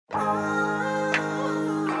I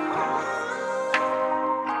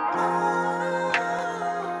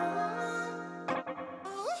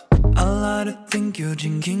like to think you're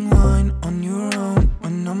drinking wine on your own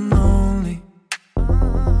when I'm lonely.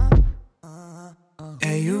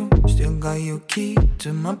 Yeah, you still got your key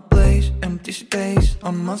to my place, empty space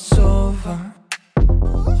on my sofa.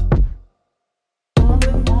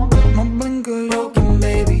 My blinker broken,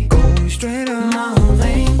 baby, going straight up my own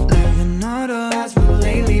lane. Living out of fast for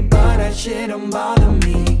lately, but that shit don't bother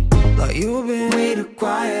me. Like you've been way too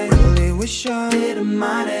quiet, really wish I didn't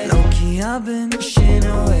mind it. Low-key, I've been pushing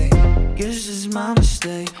away, guess it's my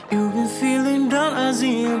mistake. You've been feeling down, I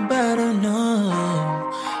see you better now.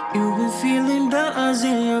 You've been feeling down, I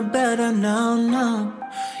see you better now, now.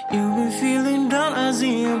 You've been feeling down, I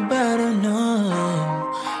see you better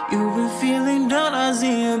now. You've been feeling down, I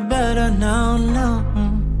see you better now, now.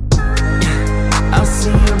 Yeah, I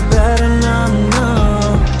see you better now,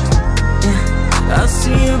 now. Yeah, I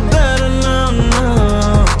see you better now,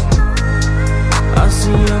 now. I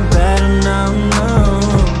see you better now, now.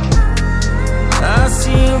 I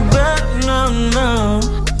see you better now, now.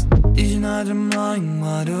 These nights I'm lying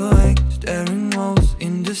wide awake, staring holes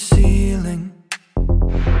in the ceiling.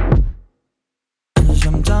 And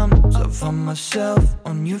sometimes I find myself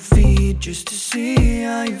on your feet just to see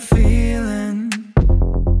how you're feeling.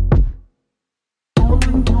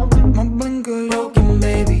 My blinker broken,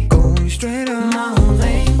 baby, going straight up my own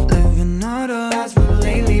lane. Living out of fast for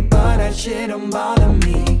lately, but that shit don't bother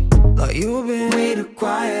me. Like you've been way too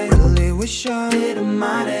quiet, really wish I didn't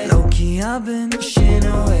mind it. Low-key, I've been pushing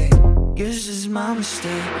away, guess it's my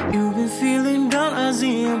mistake. You've been feeling down, I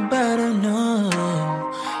see you better now.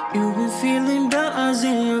 You've been feeling down, I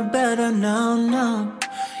see you better now, now.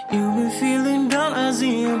 You've been feeling down, I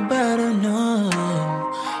see you better now.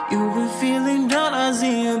 You've been feeling down, I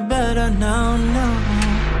see you better now, now.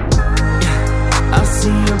 Yeah, I see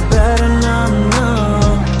you better now,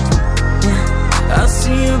 now. Yeah, I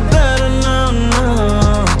see you better now,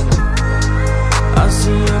 now. I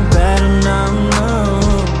see you better now, now.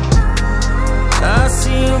 I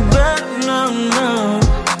see you better now, now.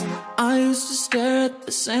 I used to stare at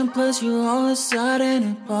the same place you always sat in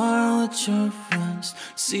a bar with your friends.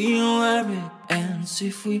 See you where it ends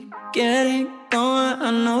if we get it going.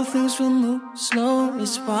 I know things will move slow,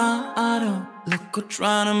 it's why I don't look or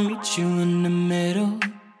try to meet you in the middle.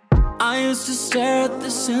 I used to stare at the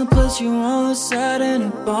same place you always sat in a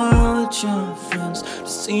bar with your friends. To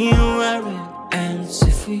see you where it ends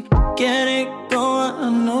if we get it going. I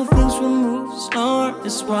know things will move slower,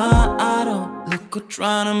 it's why I don't look or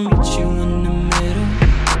try to meet you in the middle.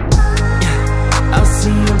 Yeah, I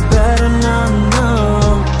see you better now,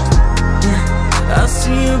 now. Yeah, I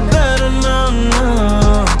see you better now,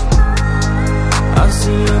 now. I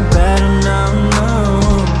see you